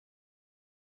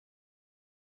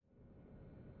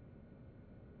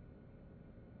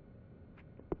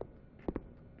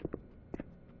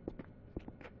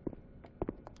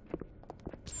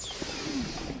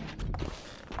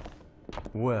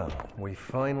Well, we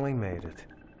finally made it.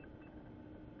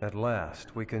 At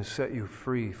last, we can set you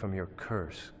free from your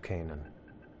curse, Kanan.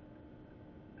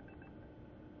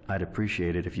 I'd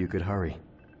appreciate it if you could hurry.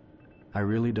 I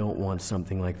really don't want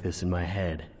something like this in my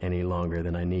head any longer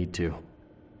than I need to.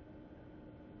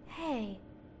 Hey,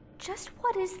 just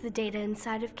what is the data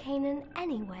inside of Kanan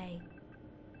anyway?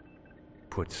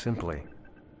 Put simply,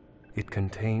 it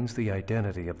contains the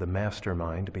identity of the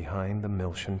mastermind behind the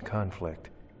Miltian conflict.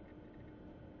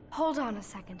 Hold on a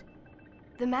second.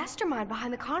 The mastermind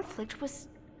behind the conflict was...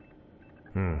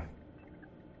 The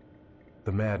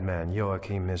madman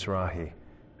Joachim Mizrahi.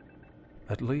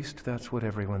 At least that's what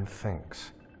everyone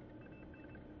thinks.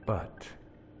 But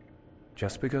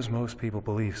just because most people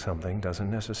believe something doesn't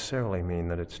necessarily mean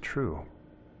that it's true.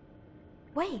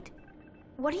 Wait,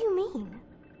 what do you mean?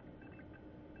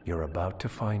 You're about to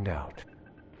find out.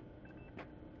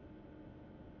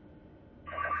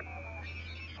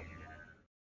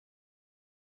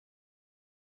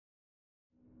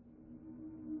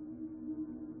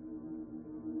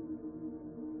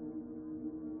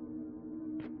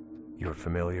 You're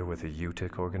familiar with the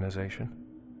U-TIC Organization?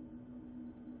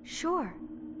 Sure.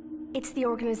 It's the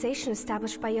organization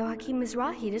established by Joachim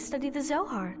Mizrahi to study the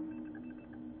Zohar.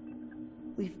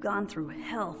 We've gone through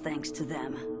hell thanks to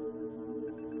them.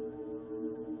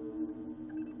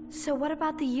 So what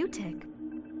about the U-TIC?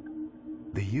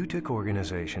 The U-TIC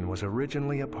Organization was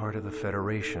originally a part of the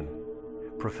Federation.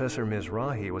 Professor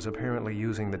Mizrahi was apparently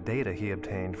using the data he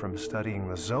obtained from studying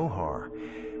the Zohar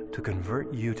to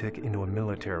convert U-TIC into a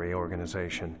military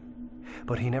organization.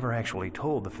 But he never actually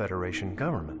told the Federation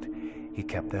government. He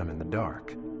kept them in the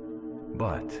dark.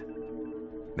 But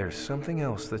there's something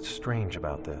else that's strange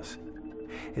about this.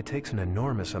 It takes an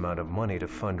enormous amount of money to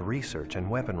fund research and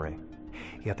weaponry.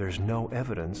 Yet there's no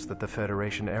evidence that the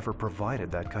Federation ever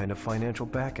provided that kind of financial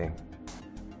backing.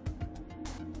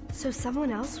 So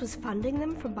someone else was funding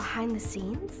them from behind the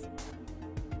scenes?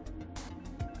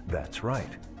 That's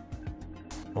right.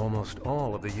 Almost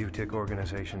all of the U-TIC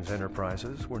Organization's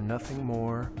enterprises were nothing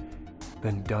more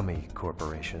than dummy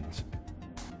corporations.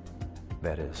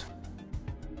 That is,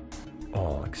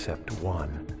 all except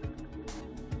one.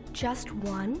 Just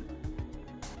one?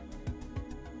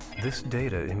 This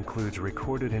data includes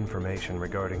recorded information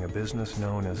regarding a business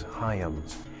known as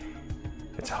Hyams.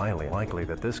 It's highly likely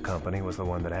that this company was the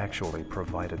one that actually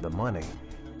provided the money.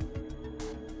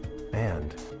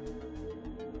 And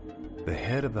the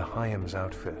head of the Hyams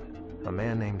outfit, a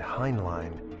man named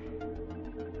Heinlein,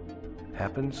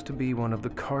 happens to be one of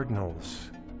the cardinals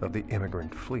of the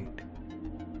immigrant fleet.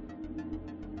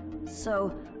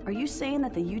 So, are you saying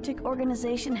that the U-TIC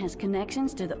organization has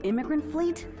connections to the immigrant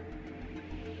fleet?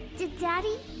 Did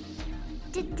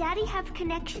Daddy have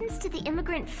connections to the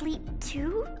immigrant fleet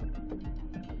too?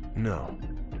 No.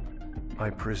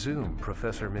 I presume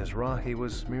Professor Mizrahi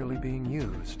was merely being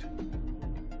used.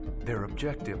 Their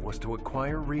objective was to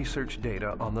acquire research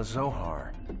data on the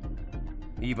Zohar.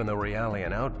 Even the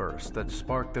Realian outbursts that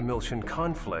sparked the Miltian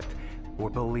conflict were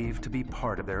believed to be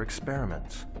part of their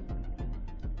experiments.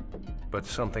 But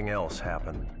something else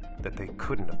happened that they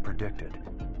couldn't have predicted.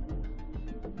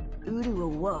 Udu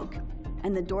awoke,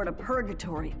 and the door to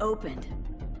Purgatory opened.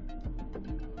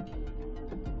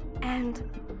 And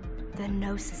the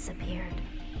Gnosis appeared.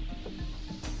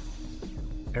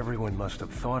 Everyone must have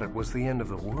thought it was the end of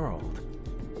the world.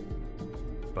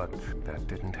 But that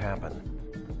didn't happen.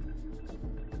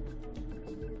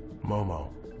 Momo,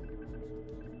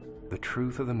 the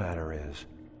truth of the matter is,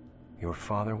 your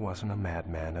father wasn't a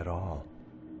madman at all.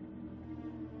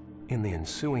 In the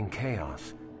ensuing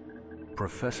chaos,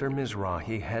 Professor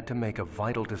Mizrahi had to make a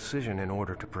vital decision in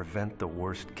order to prevent the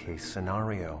worst-case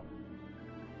scenario.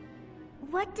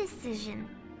 What decision?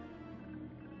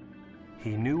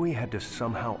 He knew he had to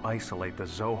somehow isolate the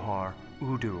Zohar,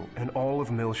 Udu, and all of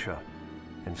Miltia,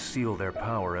 and seal their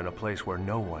power in a place where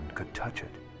no one could touch it.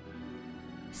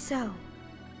 So,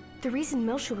 the reason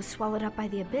Miltia was swallowed up by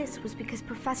the Abyss was because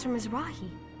Professor Mizrahi...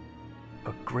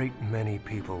 A great many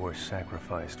people were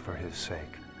sacrificed for his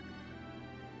sake.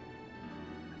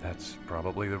 That's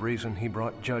probably the reason he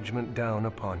brought judgment down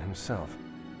upon himself,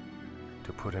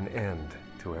 to put an end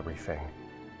to everything.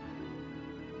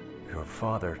 Your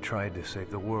father tried to save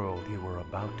the world you were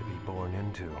about to be born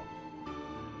into.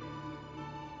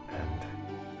 And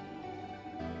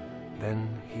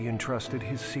then he entrusted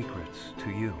his secrets to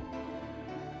you,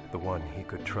 the one he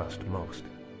could trust most.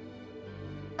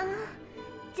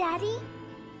 Daddy?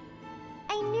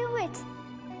 I knew it!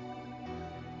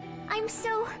 I'm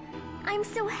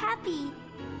so happy!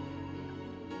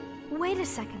 Wait a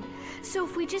second. So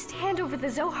if we just hand over the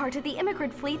Zohar to the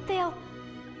immigrant fleet, they'll...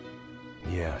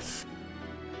 Yes.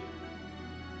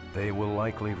 They will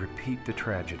likely repeat the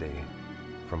tragedy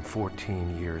from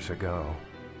 14 years ago.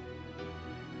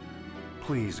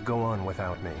 Please go on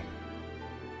without me.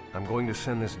 I'm going to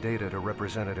send this data to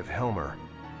Representative Helmer.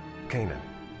 Kanan,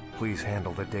 please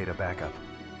handle the data backup.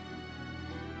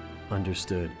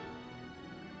 Understood.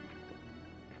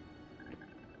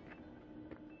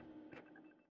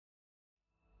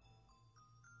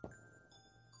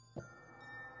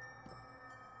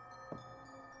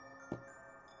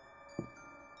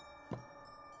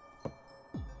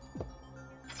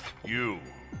 You.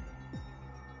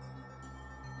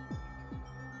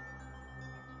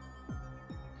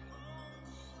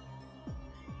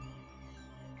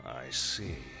 I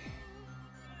see.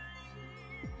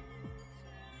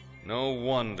 No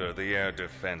wonder the air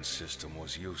defense system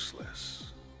was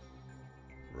useless.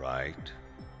 Right?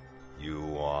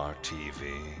 You are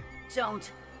TV?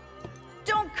 Don't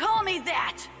call me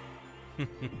that!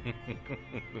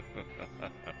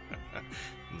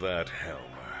 That Helmer.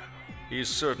 He's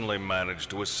certainly managed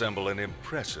to assemble an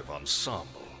impressive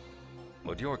ensemble.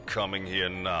 But your coming here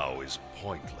now is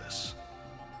pointless.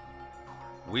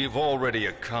 We've already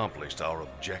accomplished our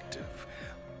objective.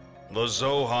 The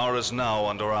Zohar is now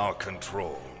under our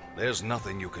control. There's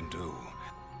nothing you can do.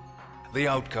 The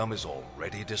outcome is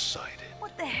already decided.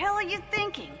 What the hell are you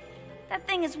thinking? That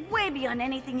thing is way beyond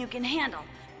anything you can handle.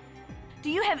 Do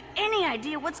you have any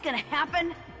idea what's gonna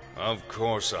happen? Of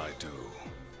course I do.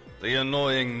 The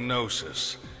annoying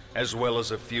Gnosis, as well as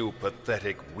a few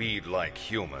pathetic weed-like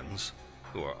humans,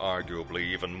 who are arguably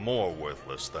even more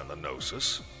worthless than the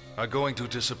Gnosis, are going to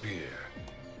disappear.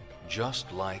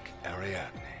 Just like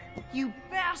Ariadne. You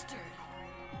bastard!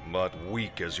 But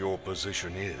weak as your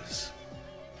position is,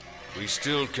 we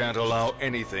still can't allow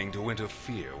anything to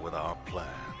interfere with our plans.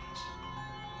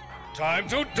 Time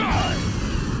to die!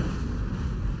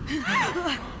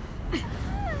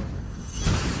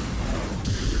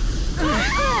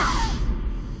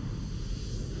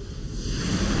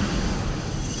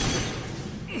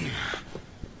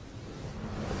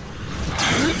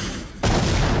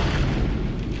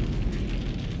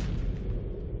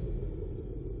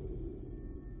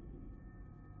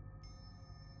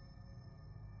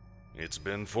 It's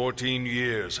been 14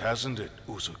 years, hasn't it,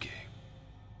 Uzuki?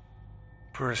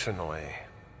 Personally,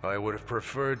 I would have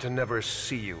preferred to never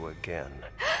see you again.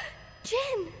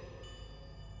 Jin!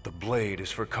 The blade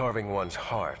is for carving one's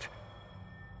heart,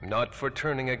 not for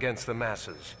turning against the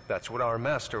masses. That's what our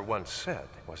master once said,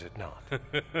 was it not?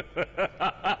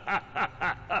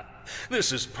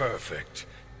 This is perfect.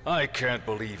 I can't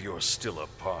believe you're still a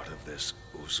part of this,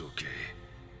 Uzuki.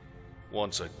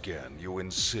 Once again, you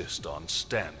insist on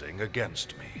standing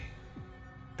against me.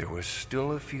 There were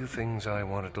still a few things I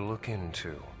wanted to look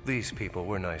into. These people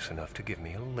were nice enough to give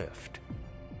me a lift.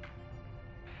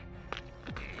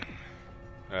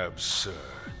 Absurd.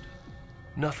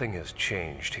 Nothing has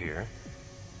changed here.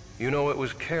 You know it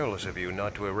was careless of you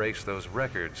not to erase those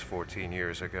records 14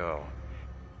 years ago.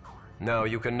 Now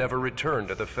you can never return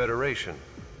to the Federation.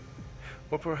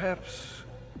 Or perhaps,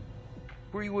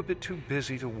 were you a bit too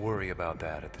busy to worry about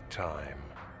that at the time?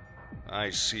 I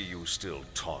see you still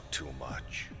talk too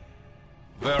much.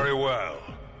 Very well.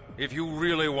 If you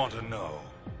really want to know,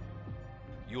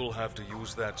 you'll have to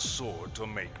use that sword to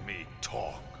make me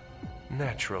talk.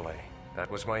 Naturally.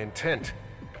 That was my intent.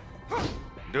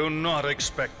 Do not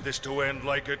expect this to end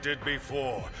like it did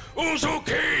before.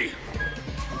 Uzuki!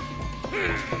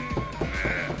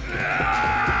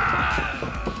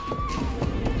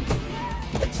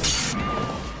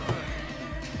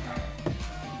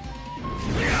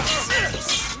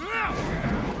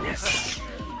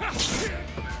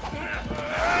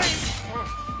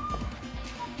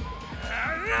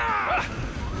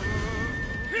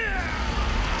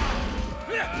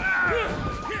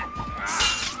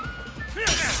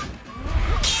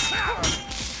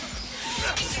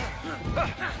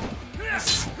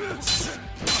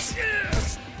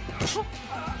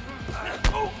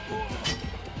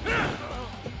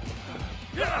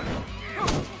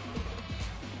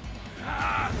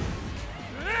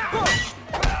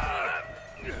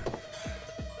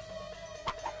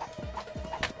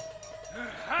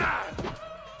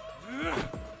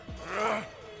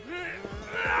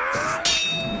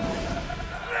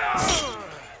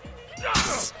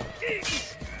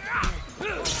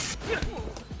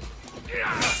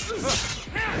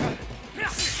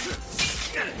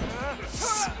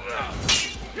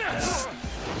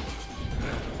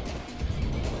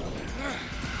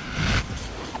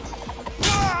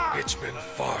 It's been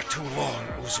far too long,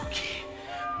 Uzuki.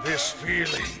 This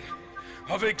feeling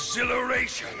of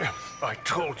exhilaration. I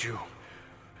told you.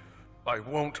 I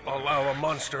won't allow a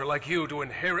monster like you to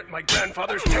inherit my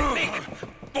grandfather's technique!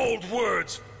 Bold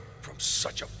words from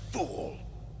such a fool!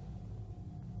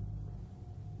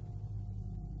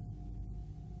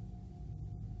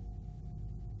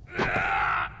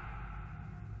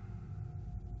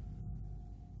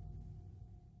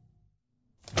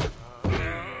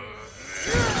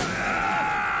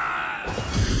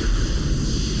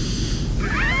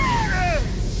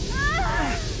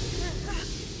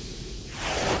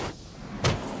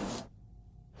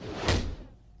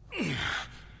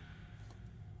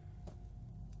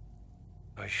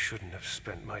 I shouldn't have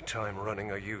spent my time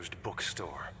running a used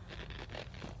bookstore.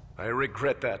 I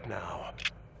regret that now.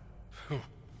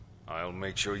 I'll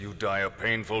make sure you die a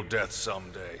painful death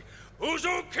someday.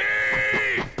 Uzuki!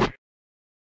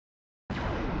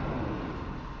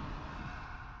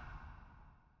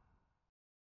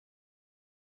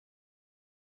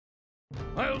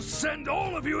 I'll send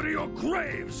all of you to your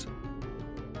graves!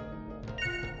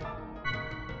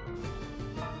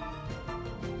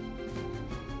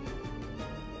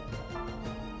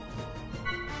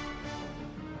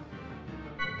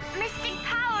 Mystic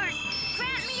powers,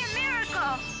 grant me a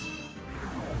miracle!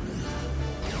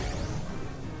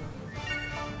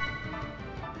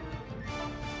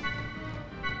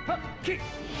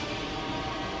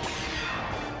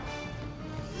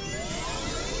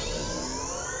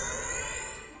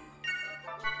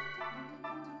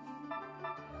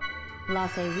 La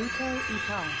Seruto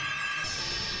Itai.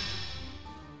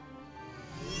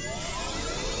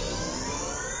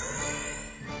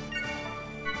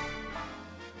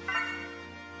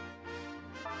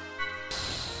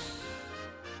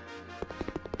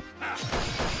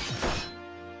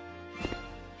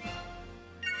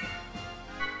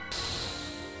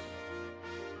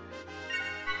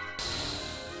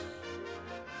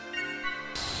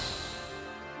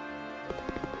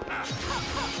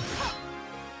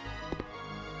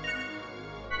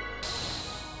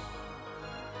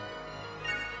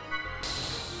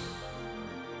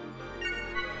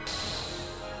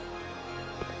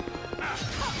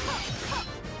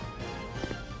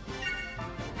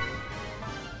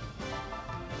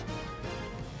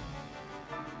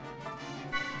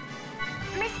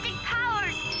 Mystic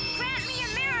powers, grant me a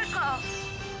miracle!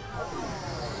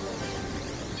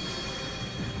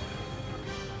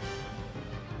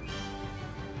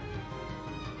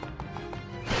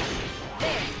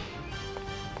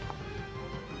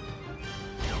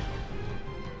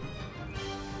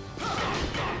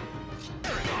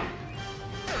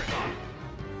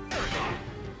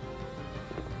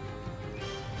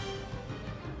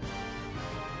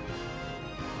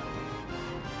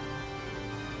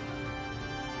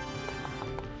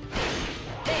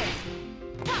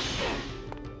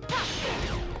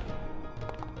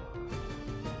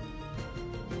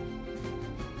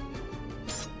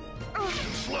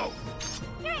 Slow!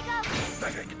 Here I go!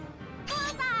 Pathetic!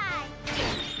 Bullseye!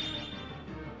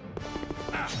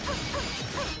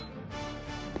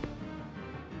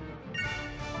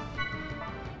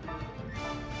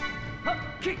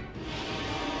 Kick!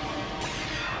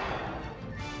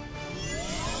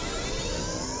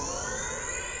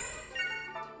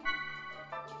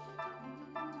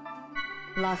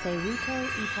 La Seruto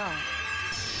Itai.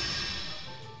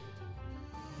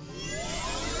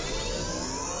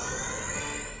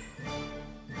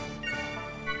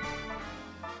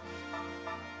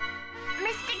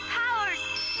 Mystic powers,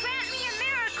 grant me a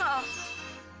miracle!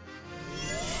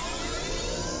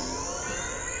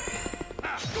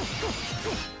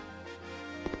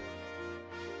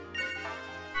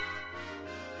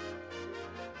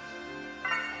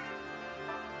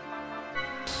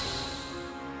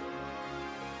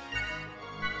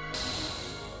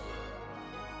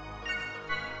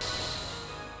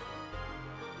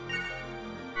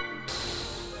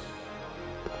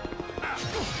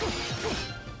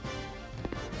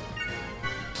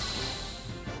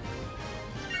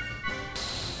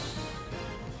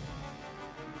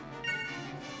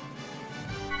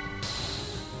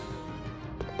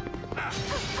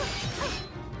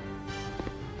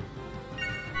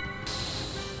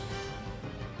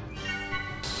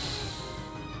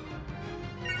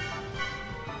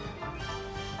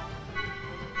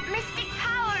 Mystic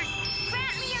powers,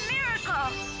 grant me a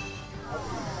miracle!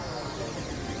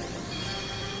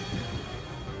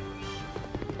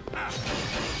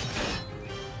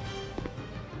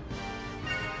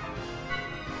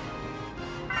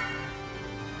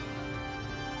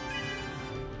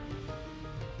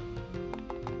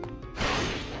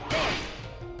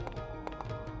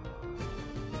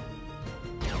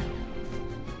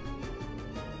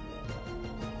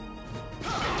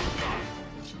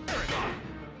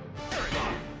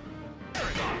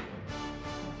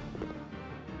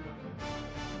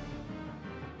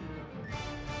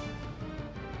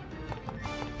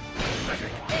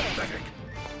 Pathetic.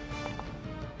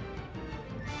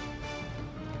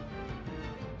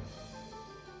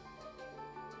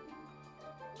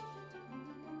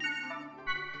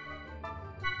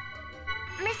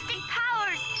 Mystic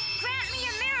powers, grant me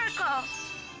a miracle!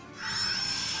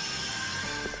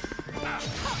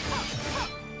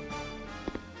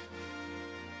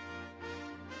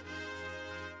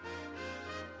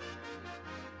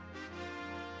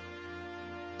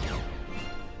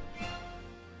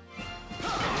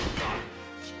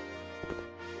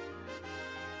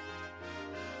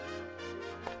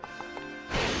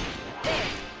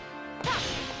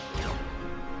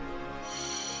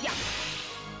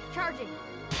 Charging.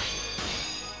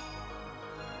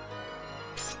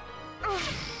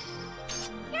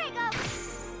 Here you go!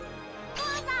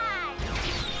 Bullseye!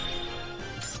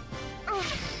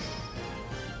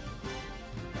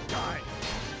 Die.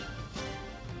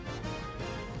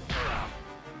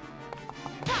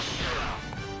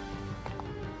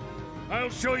 I'll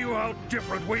show you how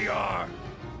different we are.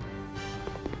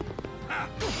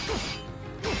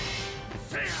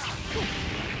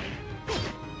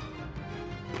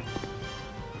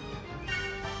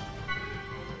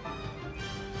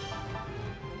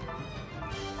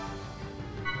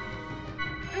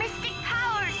 Mystic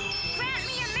powers, grant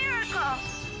me a miracle!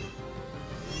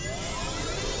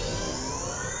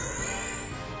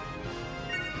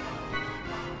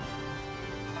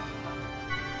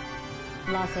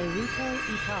 Lacerito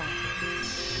Ital.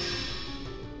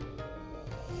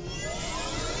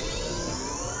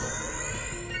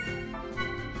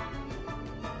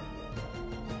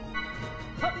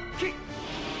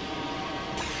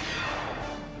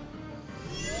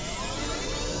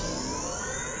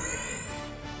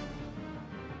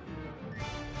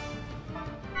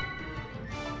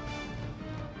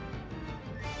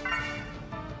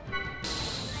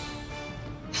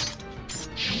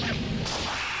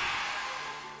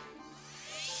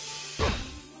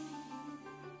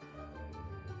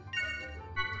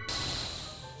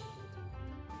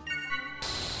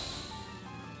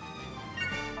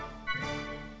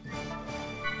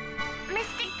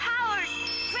 Mystic powers,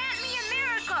 grant me a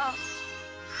miracle!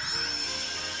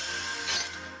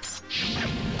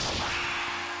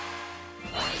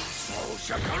 Oh,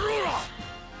 Shakarura!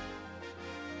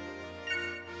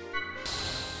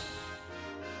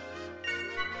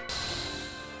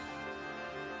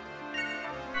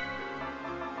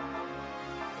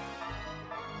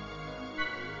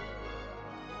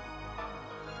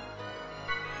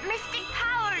 Mystic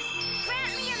powers,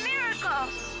 grant me a miracle!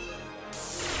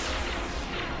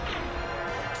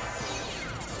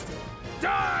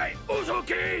 Die,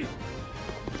 Uzuki!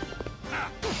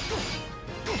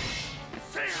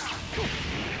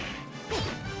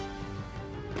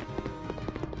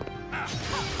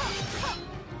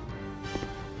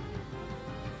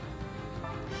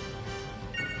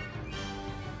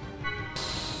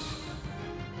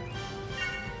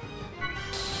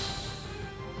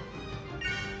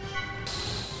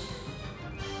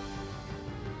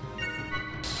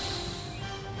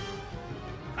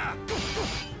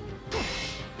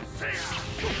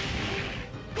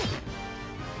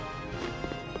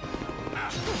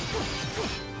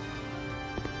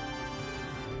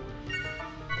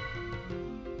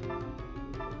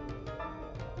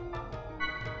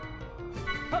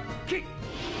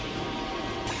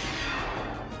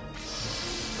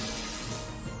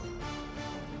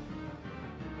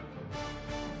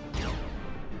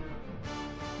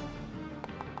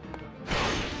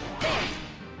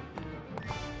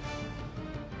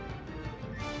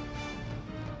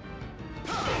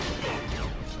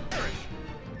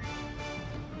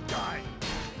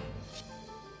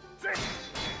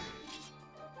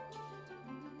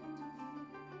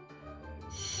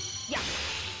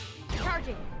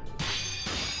 Charging.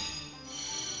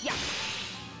 Yeah.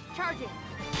 Charging.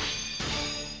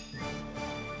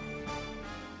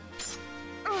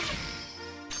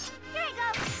 Here you go!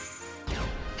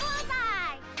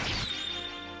 Bullseye!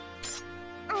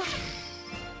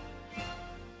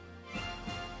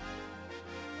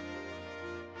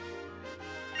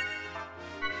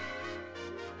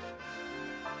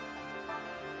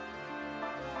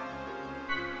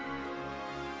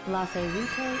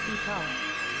 Lacerito Ital.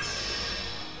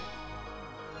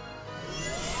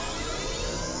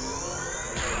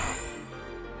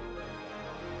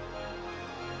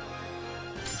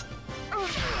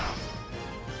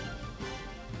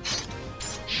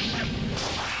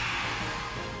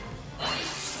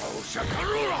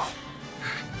 Shakarura!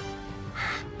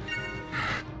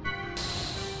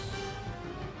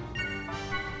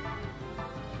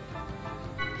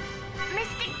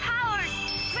 Mystic powers,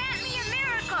 grant me a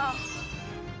miracle!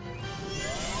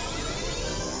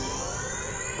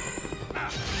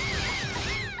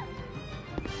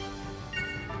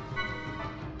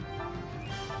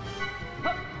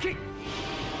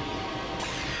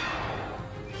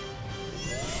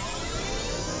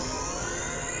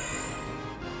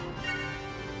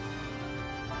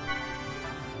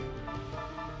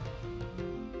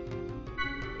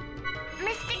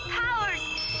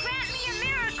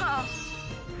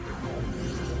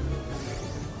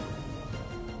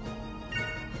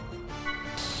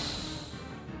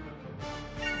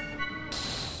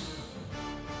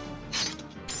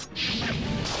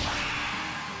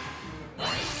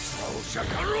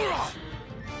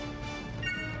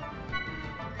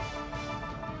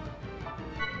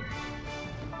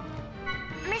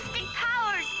 Mystic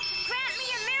powers, grant me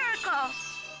a miracle!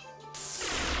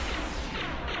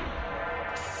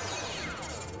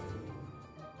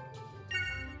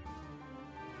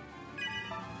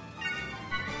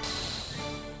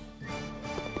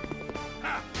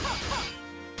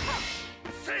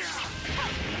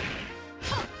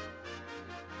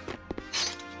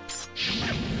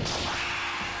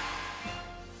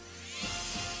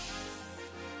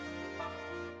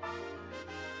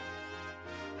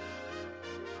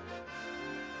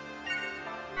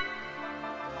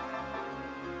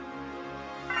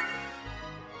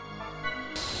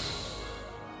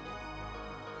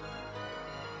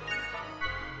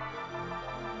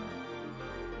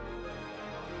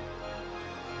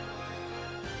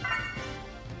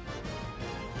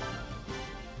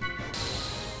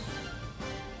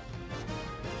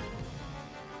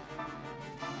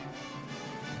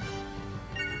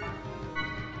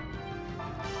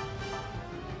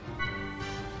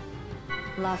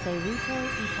 Laserito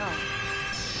Ital.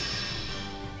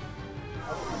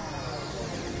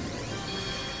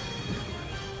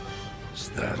 Is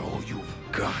that all you've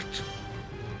got?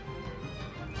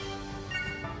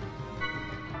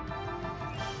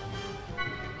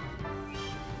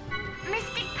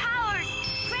 Mystic powers,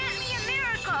 grant me a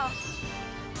miracle!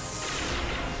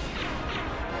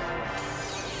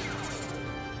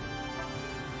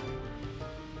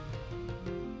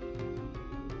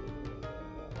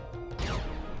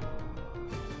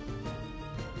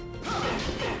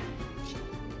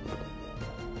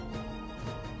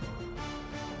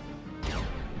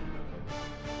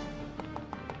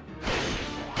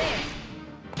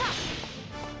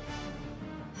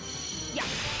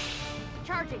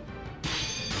 Charging.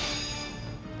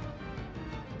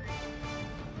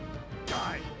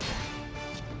 Die!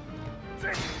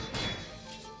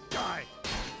 Die!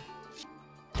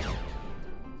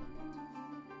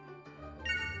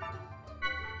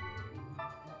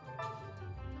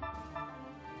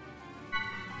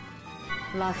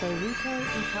 Laserito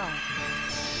Ital.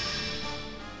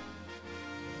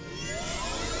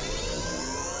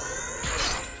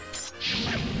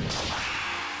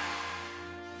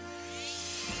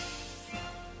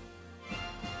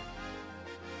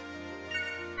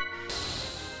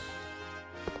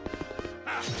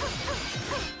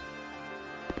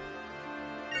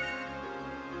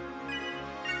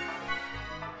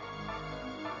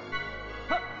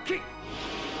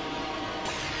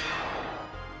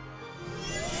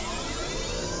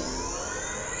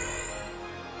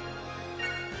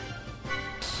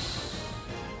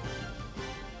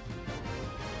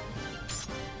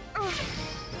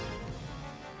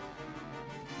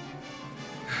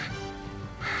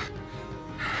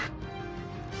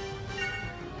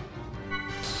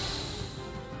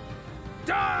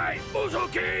 Die,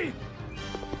 Uzuki!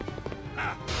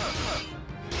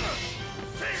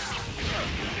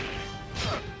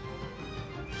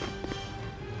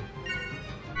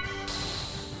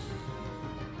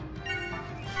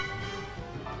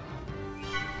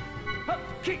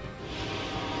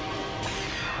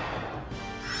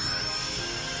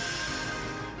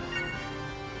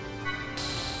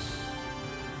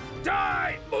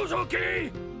 Die,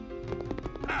 Uzuki!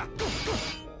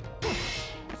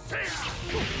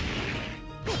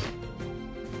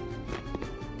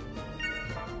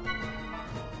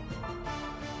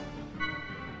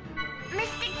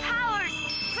 Mystic powers,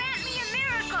 grant me a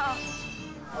miracle!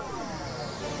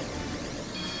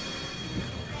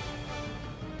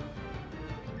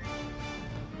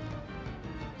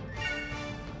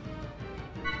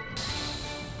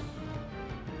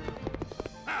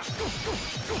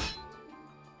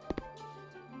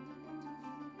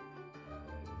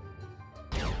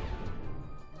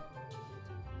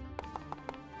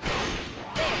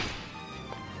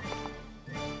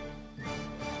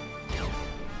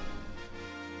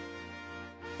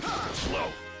 Slow!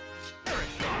 Very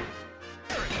strong!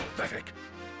 Very pathetic!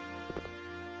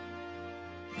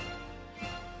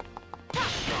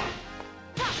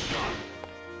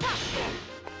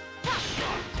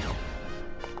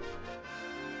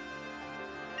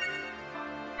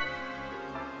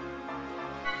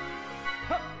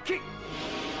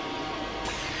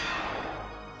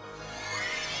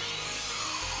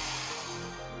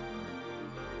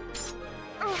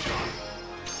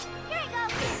 Here you go!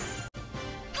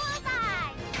 Bullseye!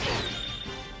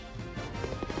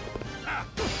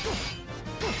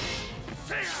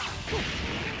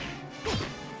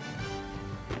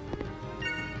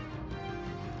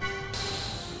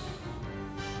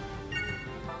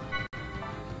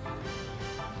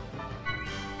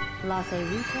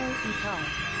 Laserito Itar.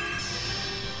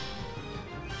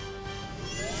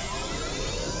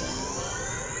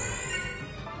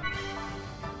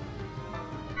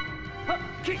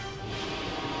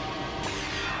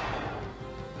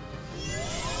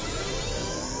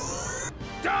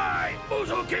 Die,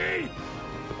 Uzuki!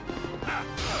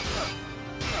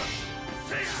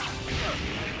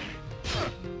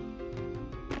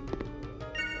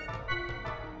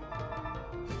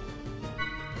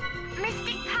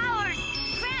 Mystic powers,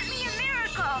 grant me a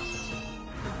miracle!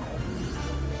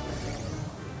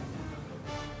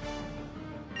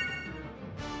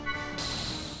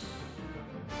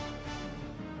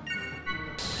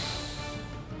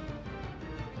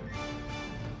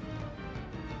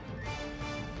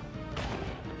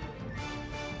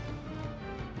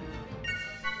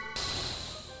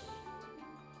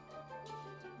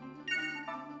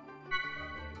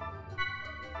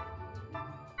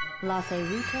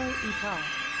 Laserito Itar.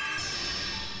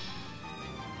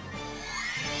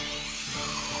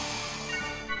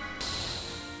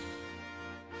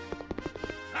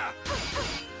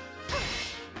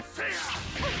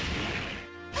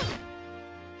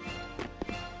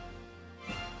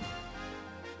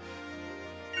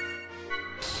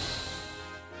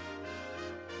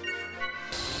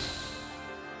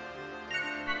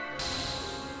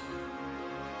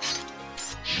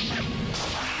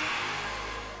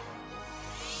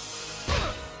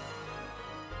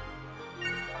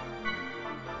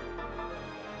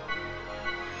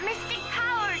 Mystic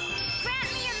powers, grant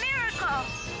me a miracle!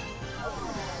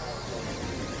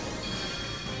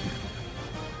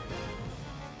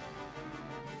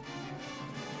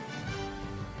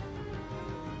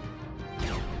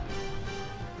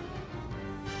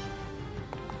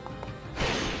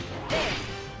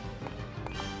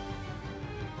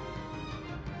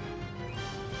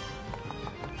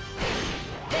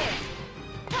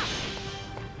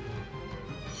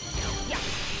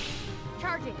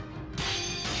 Charging.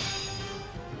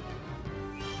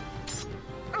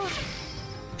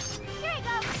 Here you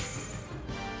go!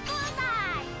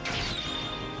 Bullseye!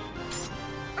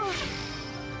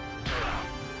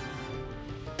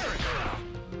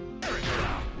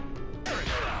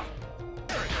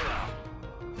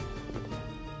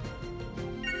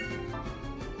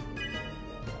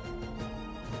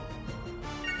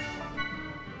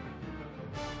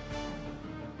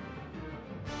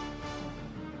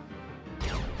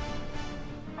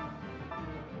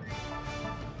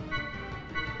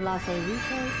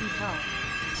 Laserito Itar.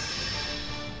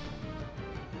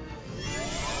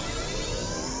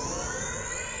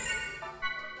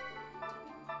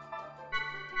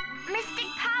 Mystic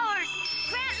powers,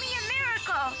 grant me a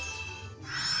miracle!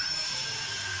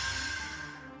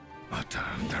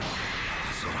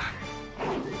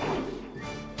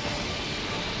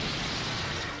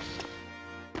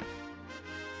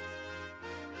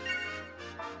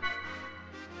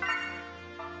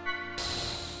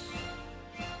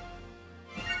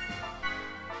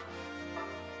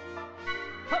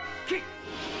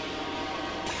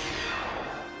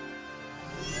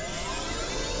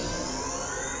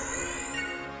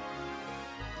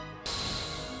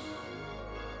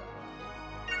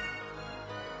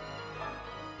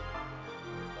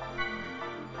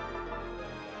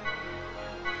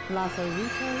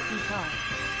 Laserito Itar.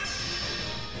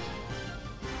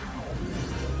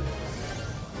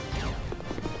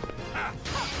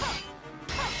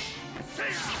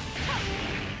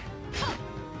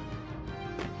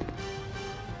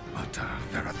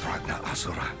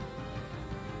 Asura.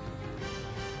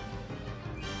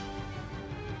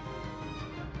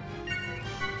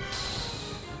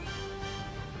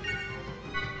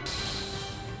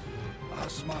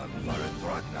 Asman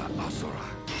Varendragna Asura.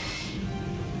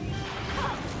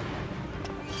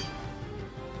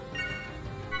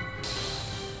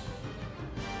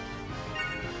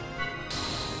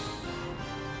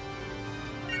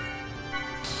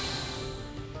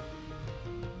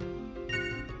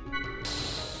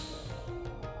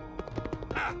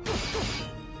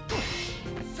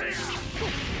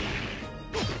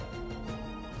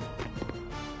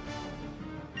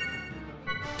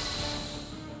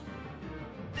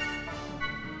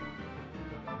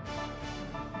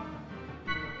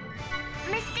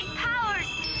 Mystic powers,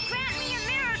 grant me a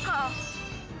miracle!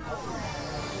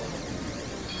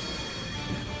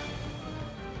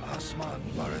 Asman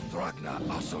Varendragna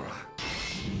Asura.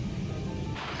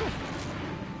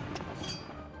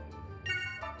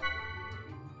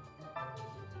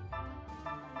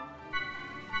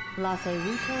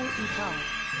 Laserito Itar.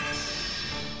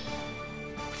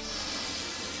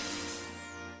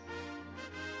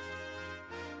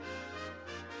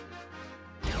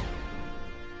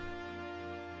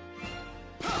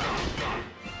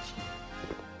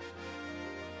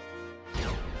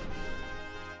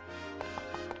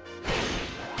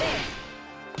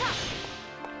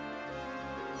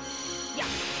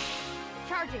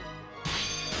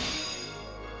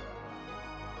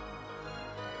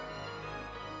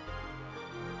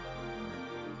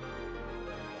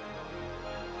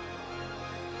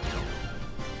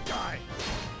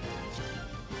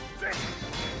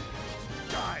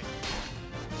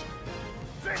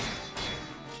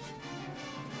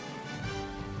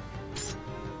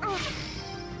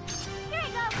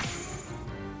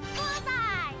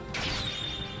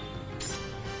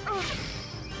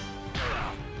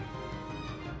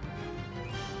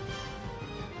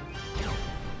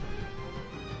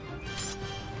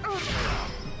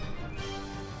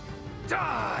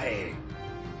 Die!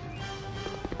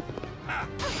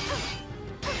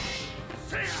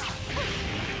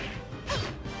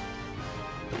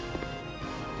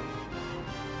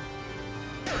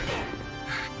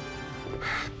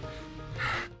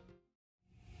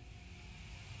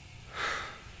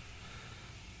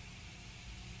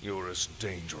 You're as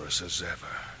dangerous as ever.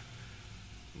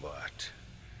 But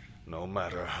no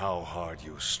matter how hard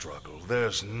you struggle,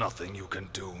 there's nothing you can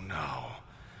do now.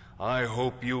 I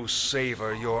hope you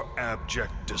savor your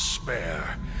abject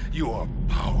despair. You are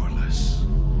powerless.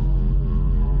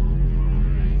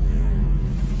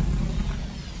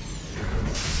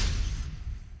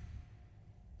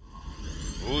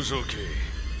 Uzuki,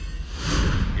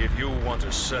 if you want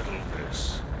to settle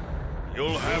this,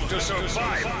 you'll have to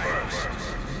survive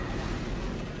first.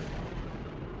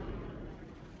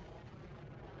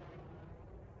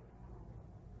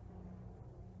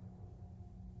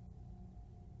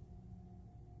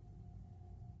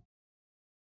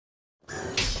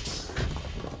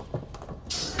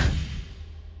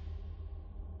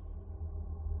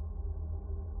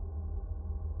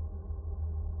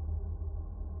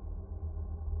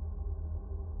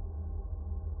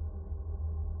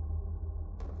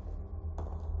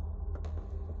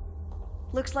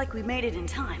 Looks like we made it in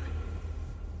time.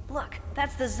 Look,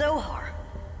 that's the Zohar.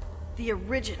 The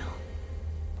original.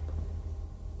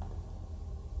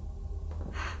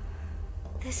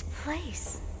 This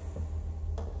place.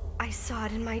 I saw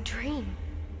it in my dream.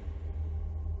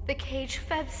 The cage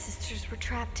Feb's sisters were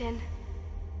trapped in.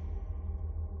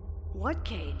 What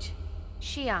cage?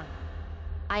 Shion,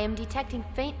 I am detecting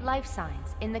faint life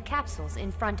signs in the capsules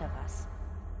in front of us.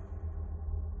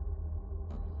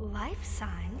 Life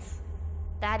signs?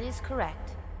 That is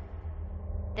correct.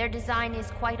 Their design is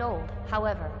quite old,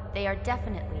 however, they are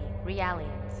definitely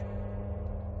realians.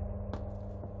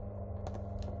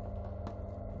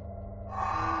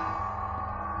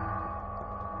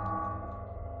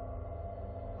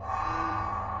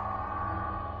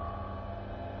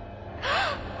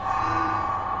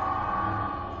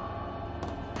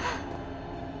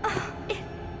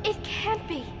 It can't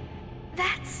be.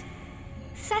 That's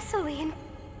Cecily and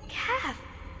Cav.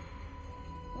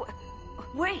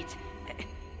 Wait!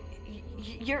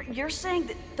 You're saying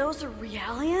that those are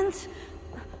realians?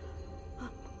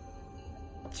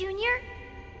 Junior?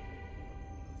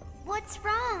 What's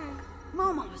wrong?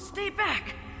 Momo, stay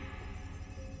back!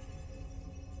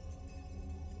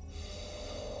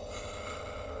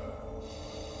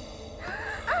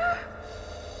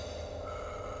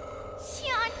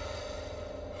 Shion!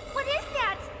 What is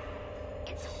that?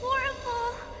 It's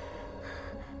horrible.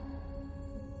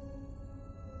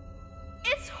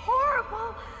 It's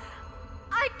horrible.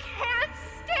 I can't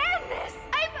stand this.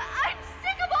 I'm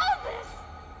sick of all this.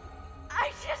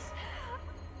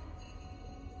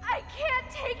 I can't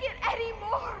take it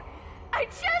anymore. I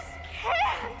just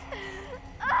can't.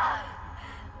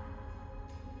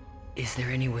 Is there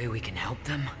any way we can help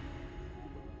them?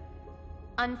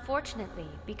 Unfortunately,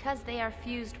 because they are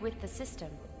fused with the system,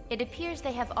 it appears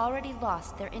they have already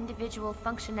lost their individual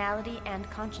functionality and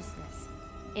consciousness.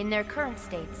 In their current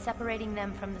state, separating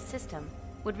them from the system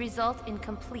would result in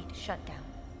complete shutdown.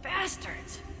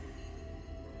 Bastards!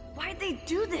 Why'd they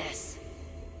do this?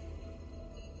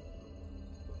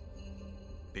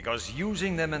 Because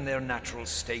using them in their natural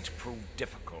state proved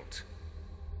difficult.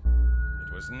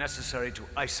 It was necessary to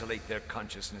isolate their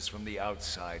consciousness from the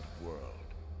outside world.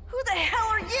 Who the hell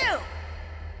are you?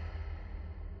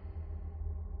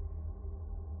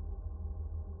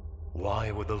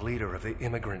 Why would the leader of the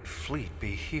immigrant fleet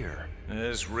be here?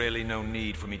 There's really no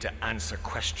need for me to answer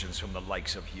questions from the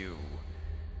likes of you.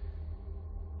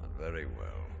 But very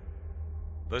well.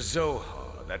 The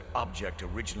Zohar, that object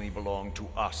originally belonged to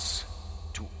us,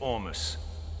 to Ormus.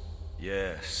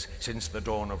 Yes, since the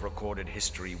dawn of recorded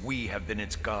history, we have been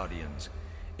its guardians.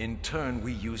 In turn,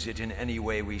 we use it in any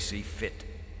way we see fit.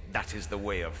 That is the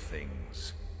way of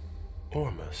things.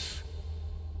 Ormus.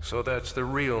 So that's the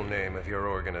real name of your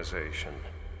organization.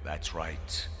 That's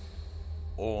right.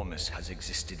 Ormus has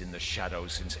existed in the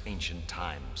shadows since ancient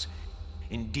times.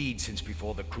 Indeed, since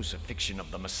before the crucifixion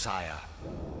of the Messiah.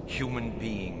 Human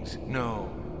beings, no,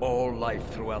 all life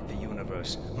throughout the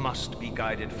universe, must be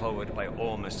guided forward by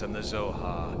Ormus and the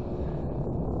Zohar.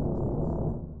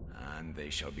 And they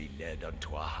shall be led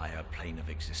unto a higher plane of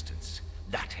existence.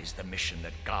 That is the mission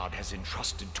that God has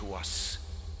entrusted to us.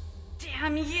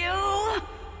 Damn you!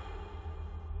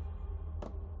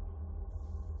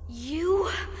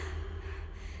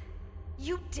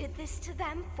 You did this to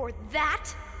them for that?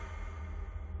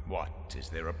 What? Is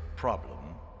there a problem?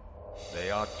 They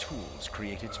are tools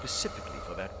created specifically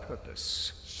for that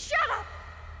purpose. Shut up!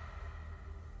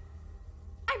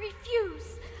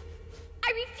 refuse.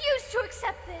 I refuse to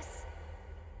accept this.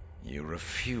 You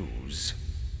refuse?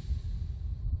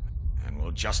 And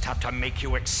we'll just have to make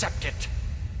you accept it.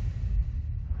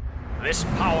 This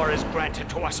power is granted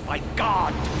to us by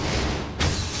God.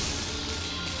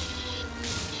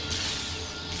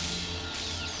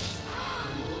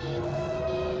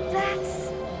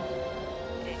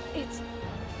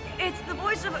 It's the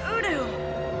voice of Udo.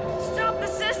 Stop the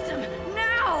system,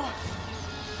 now!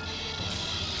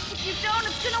 If you don't,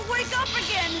 it's gonna wake up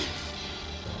again!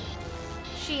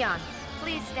 Shion,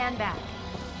 please stand back.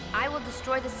 I will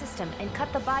destroy the system and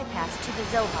cut the bypass to the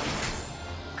Zohar.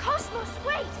 Cosmos,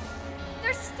 wait!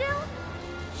 There's still...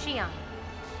 Shion,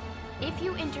 if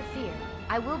you interfere,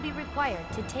 I will be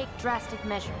required to take drastic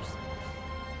measures.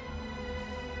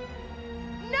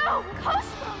 No,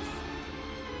 Cosmos!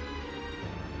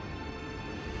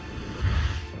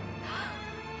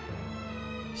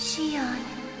 Shion.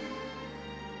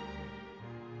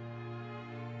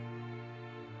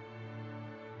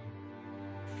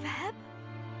 Feb?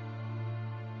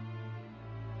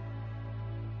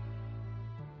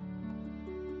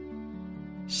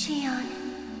 Shion.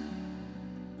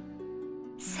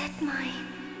 Set my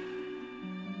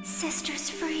sisters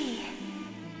free.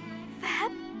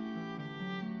 Feb?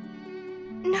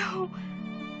 No,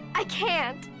 I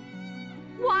can't.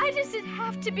 Why does it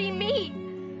have to be me?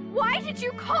 Why did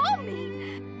you call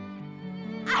me?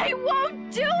 I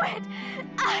won't do it!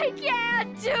 I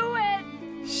can't do it!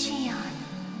 Shion.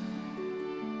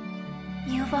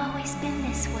 You've always been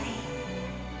this way.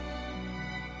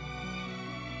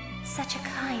 Such a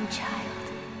kind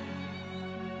child.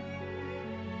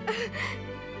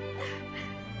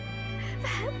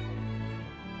 Feb?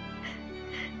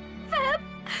 Feb?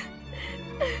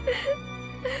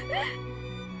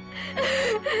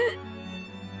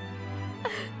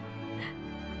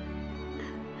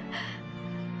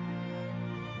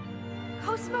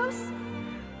 Cosmos?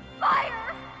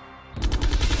 Fire!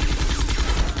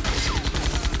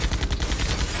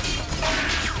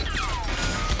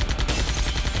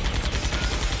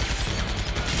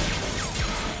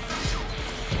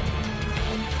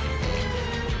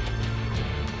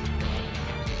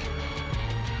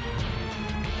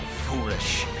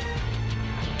 Foolish.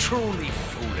 Truly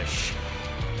foolish.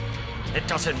 It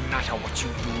doesn't matter what you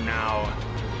do now.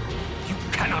 You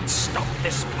cannot stop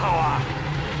this power.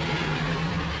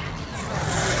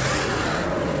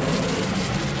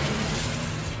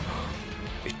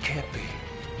 It can't be.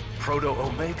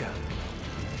 Proto-Omega.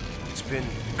 It's been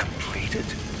completed?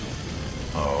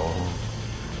 Oh,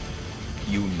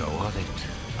 you know of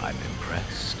it. I'm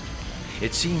impressed.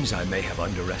 It seems I may have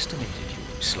underestimated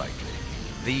you slightly.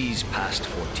 These past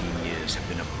 14 years have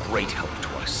been of great help to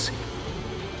us,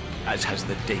 as has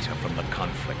the data from the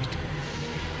conflict.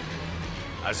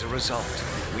 As a result,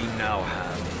 we now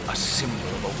have a symbol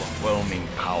of overwhelming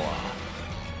power.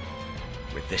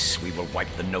 With this, we will wipe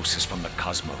the Gnosis from the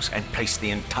cosmos and place the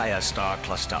entire star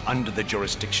cluster under the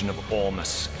jurisdiction of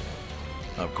Ormus.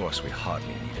 Of course, we hardly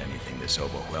need anything this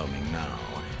overwhelming now,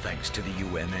 thanks to the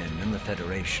UNN and the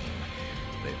Federation.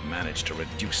 They've managed to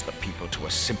reduce the people to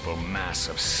a simple mass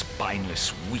of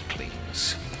spineless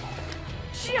weaklings.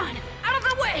 Shion, out of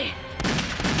the way!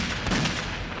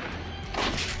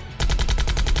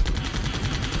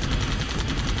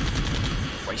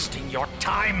 Wasting your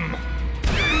time!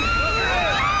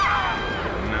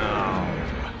 Now,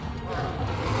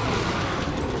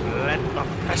 let the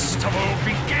festival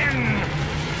begin!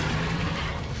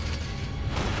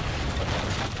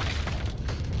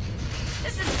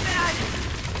 This is bad!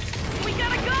 We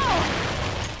gotta go!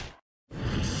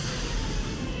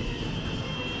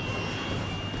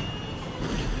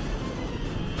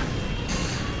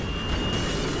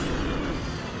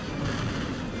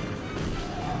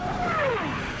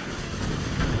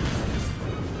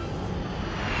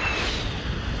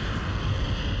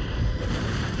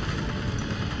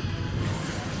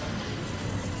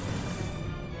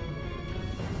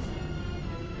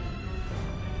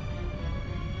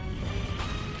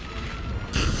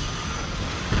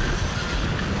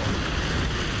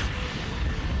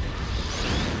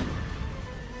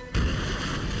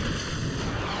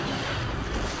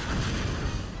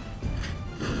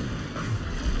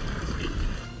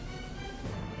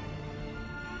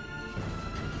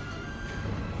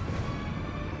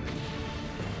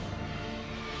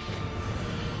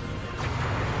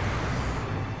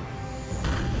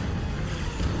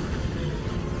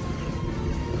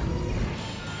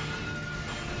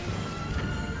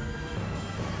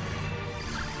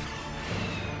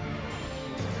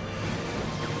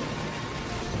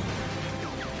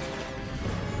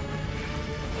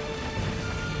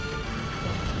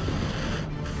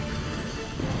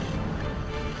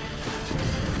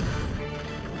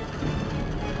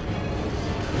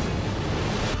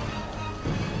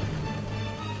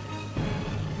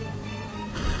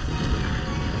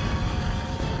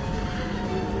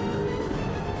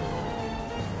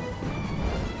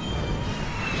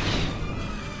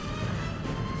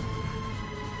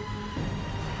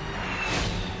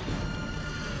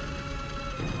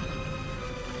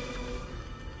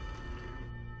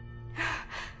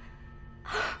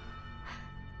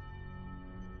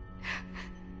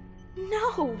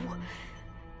 No!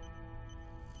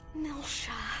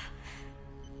 Milsha.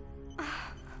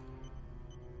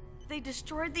 They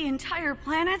destroyed the entire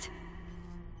planet?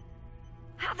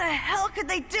 How the hell could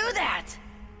they do that?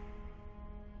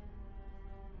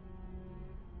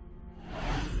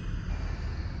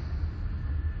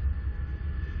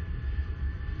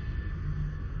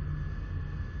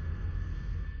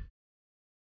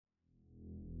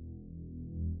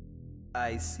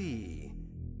 I see.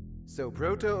 So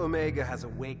Proto-Omega has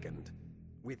awakened.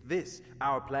 With this,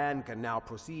 our plan can now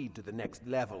proceed to the next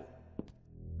level.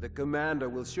 The Commander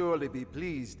will surely be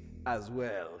pleased as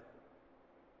well.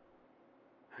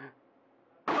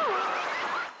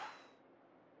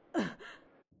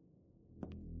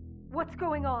 What's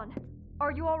going on?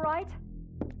 Are you all right?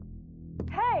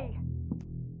 Hey!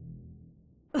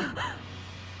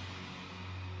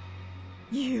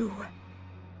 You...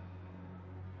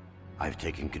 I've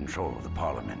taken control of the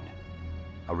Parliament.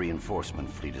 A reinforcement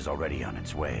fleet is already on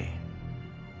its way.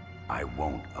 I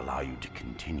won't allow you to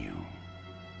continue.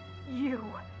 You...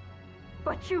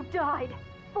 But you died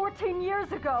 14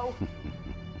 years ago!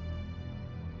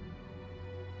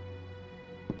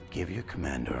 Give your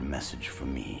commander a message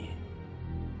from me.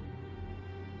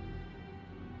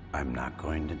 I'm not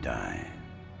going to die.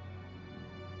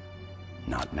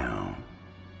 Not now.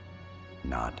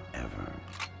 Not ever.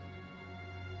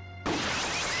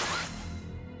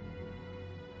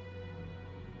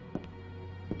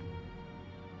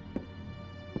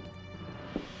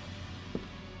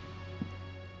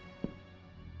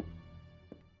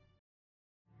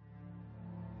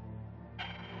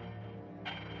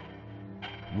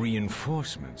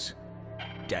 Reinforcements?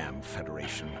 Damn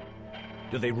Federation.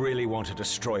 Do they really want to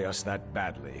destroy us that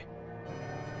badly?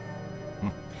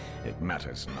 It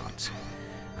matters not.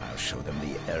 I'll show them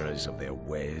the errors of their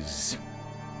ways.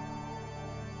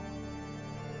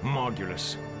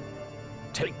 Margulis,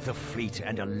 take the fleet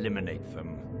and eliminate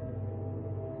them.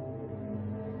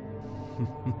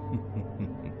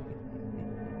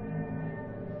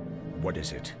 What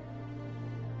is it?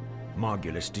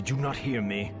 Margulis, did you not hear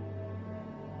me?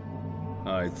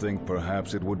 I think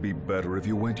perhaps it would be better if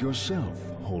you went yourself,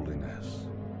 Holiness.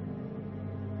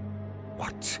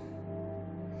 What?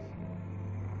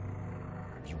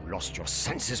 Have you lost your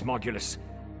senses, Margulis?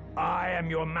 I am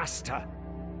your master.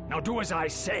 Now do as I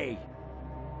say.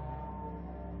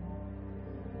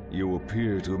 You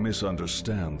appear to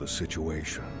misunderstand the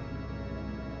situation.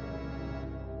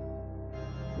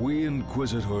 We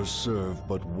Inquisitors serve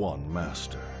but one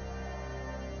master.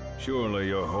 Surely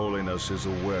your Holiness is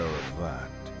aware of that.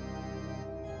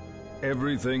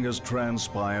 Everything has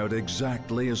transpired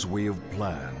exactly as we have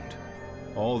planned.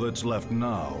 All that's left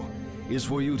now is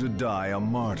for you to die a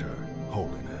martyr,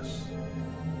 Holiness.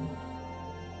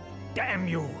 Damn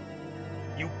you!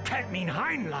 You can't mean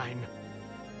Heinlein!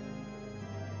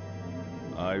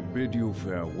 I bid you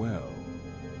farewell,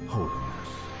 Holiness.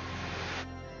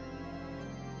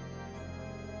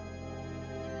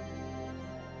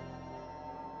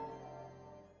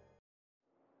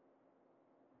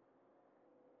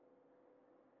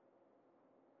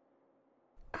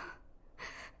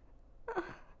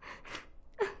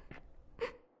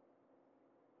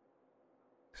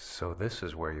 So this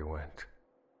is where you went.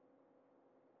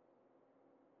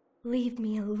 Leave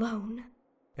me alone.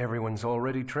 Everyone's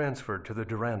already transferred to the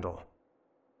Durandal.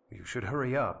 You should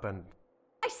hurry up and...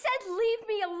 I said leave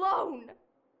me alone!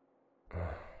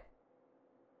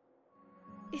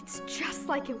 It's just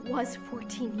like it was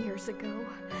 14 years ago.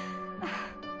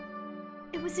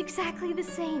 It was exactly the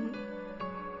same.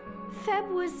 Feb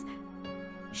was...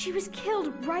 She was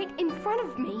killed right in front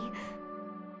of me.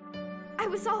 I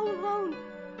was all alone.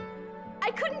 I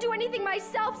couldn't do anything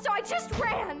myself, so I just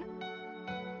ran.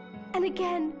 And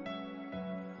again,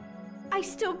 I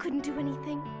still couldn't do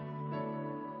anything.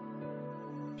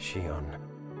 Shion.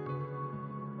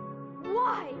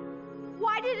 Why?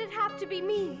 Why did it have to be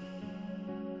me?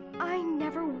 I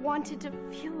never wanted to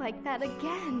feel like that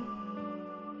again.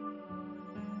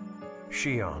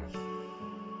 Shion.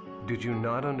 Did you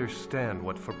not understand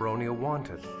what Fabronia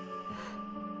wanted?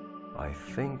 I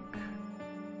think...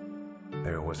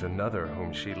 there was another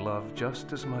whom she loved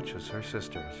just as much as her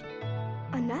sisters.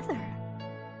 Another?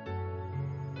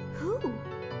 Who?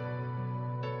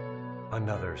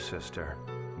 Another sister,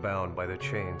 bound by the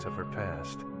chains of her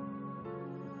past.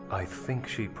 I think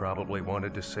she probably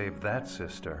wanted to save that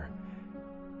sister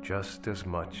just as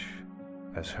much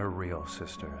as her real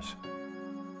sisters.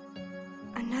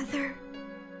 Another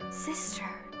sister?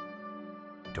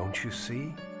 Don't you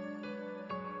see?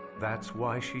 That's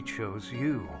why she chose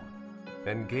you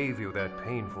and gave you that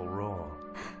painful role.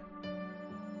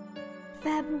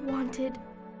 Feb wanted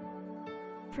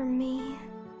for me.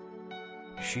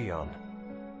 Shion,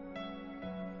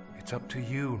 it's up to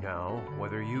you now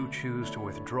whether you choose to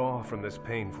withdraw from this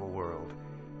painful world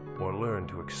or learn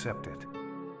to accept it.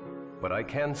 But I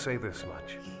can say this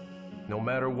much. No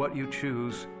matter what you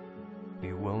choose,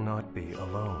 you will not be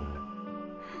alone.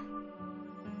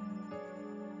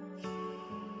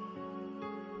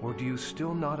 Or do you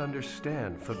still not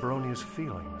understand Febronia's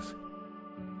feelings?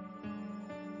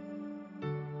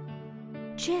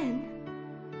 Jen.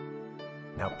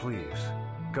 Now please,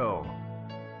 go.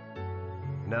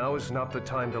 Now is not the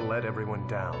time to let everyone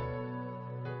down.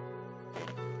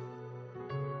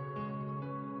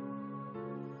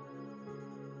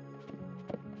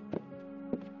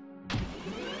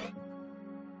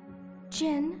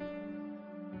 Jen.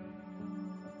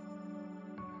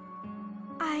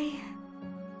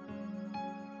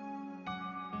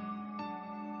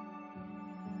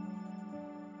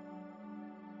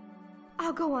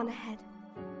 I'll go on ahead.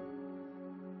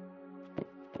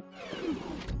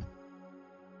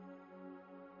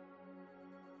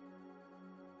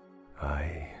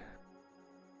 I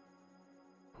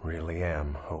really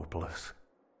am hopeless.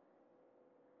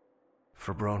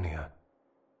 Febronia,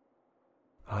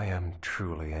 I am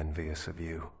truly envious of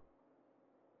you.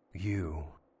 You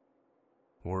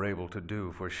were able to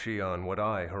do for Shion what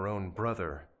I, her own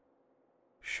brother,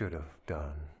 should have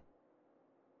done.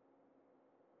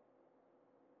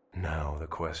 Now the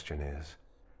question is,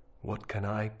 what can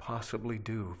I possibly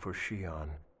do for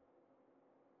Shion?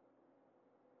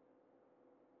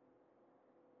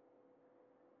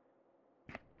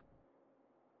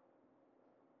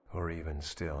 Or even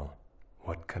still,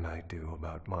 what can I do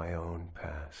about my own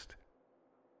past?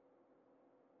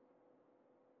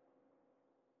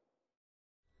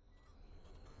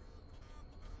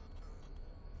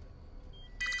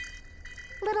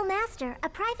 Little Master, a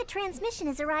private transmission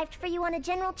has arrived for you on a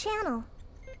general channel.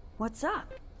 What's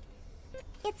up?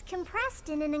 It's compressed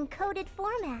in an encoded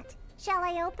format. Shall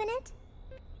I open it?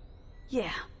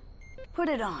 Yeah. Put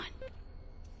it on.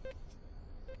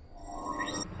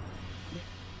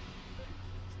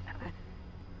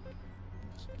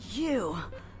 You...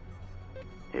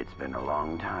 It's been a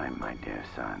long time, my dear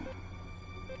son.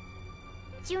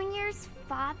 Junior's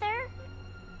father?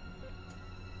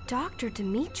 Dr.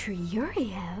 Dmitri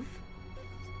Yuriev?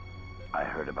 I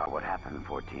heard about what happened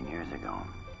 14 years ago.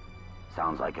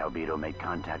 Sounds like Albedo made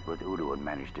contact with Udo and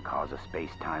managed to cause a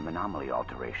space-time anomaly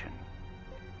alteration.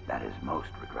 That is most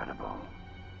regrettable.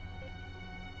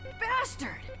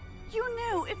 Bastard! You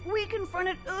knew if we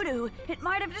confronted Udo, it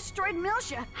might have destroyed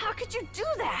Miltia. How could you do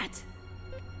that?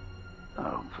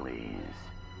 Oh, please.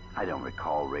 I don't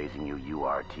recall raising you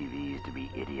URTVs to be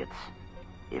idiots.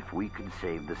 If we could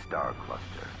save the star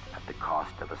cluster at the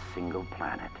cost of a single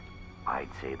planet, I'd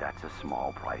say that's a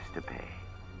small price to pay.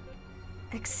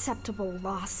 Acceptable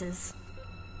losses.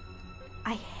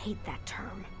 I hate that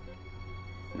term.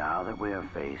 Now that we are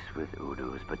faced with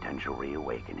Udo's potential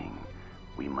reawakening,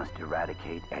 we must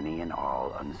eradicate any and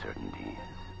all uncertainties.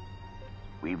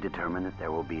 We've determined that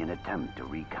there will be an attempt to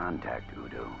recontact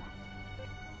Udo.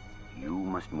 You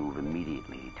must move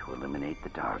immediately to eliminate the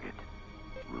target,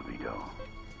 Rubido.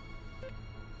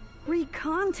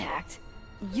 Recontact?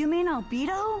 You mean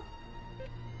Albedo?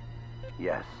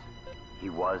 Yes. He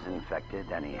was infected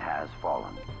and he has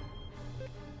fallen.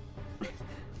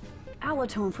 I'll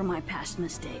atone for my past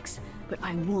mistakes, but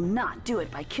I will not do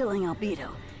it by killing Albedo.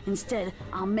 Instead,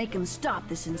 I'll make him stop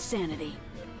this insanity.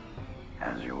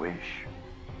 As you wish.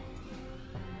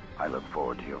 I look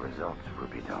forward to your results,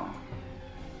 Rubido.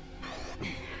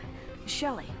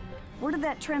 Shelley, where did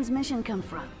that transmission come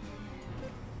from?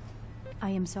 I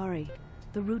am sorry.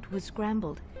 The route was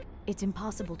scrambled. It's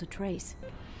impossible to trace.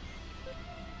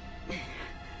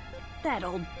 That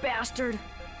old bastard!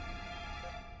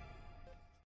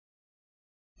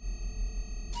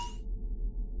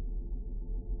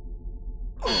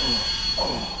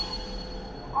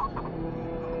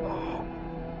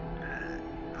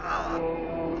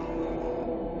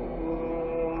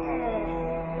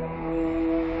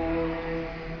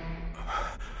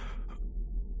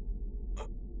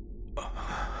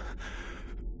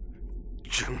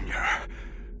 Junior.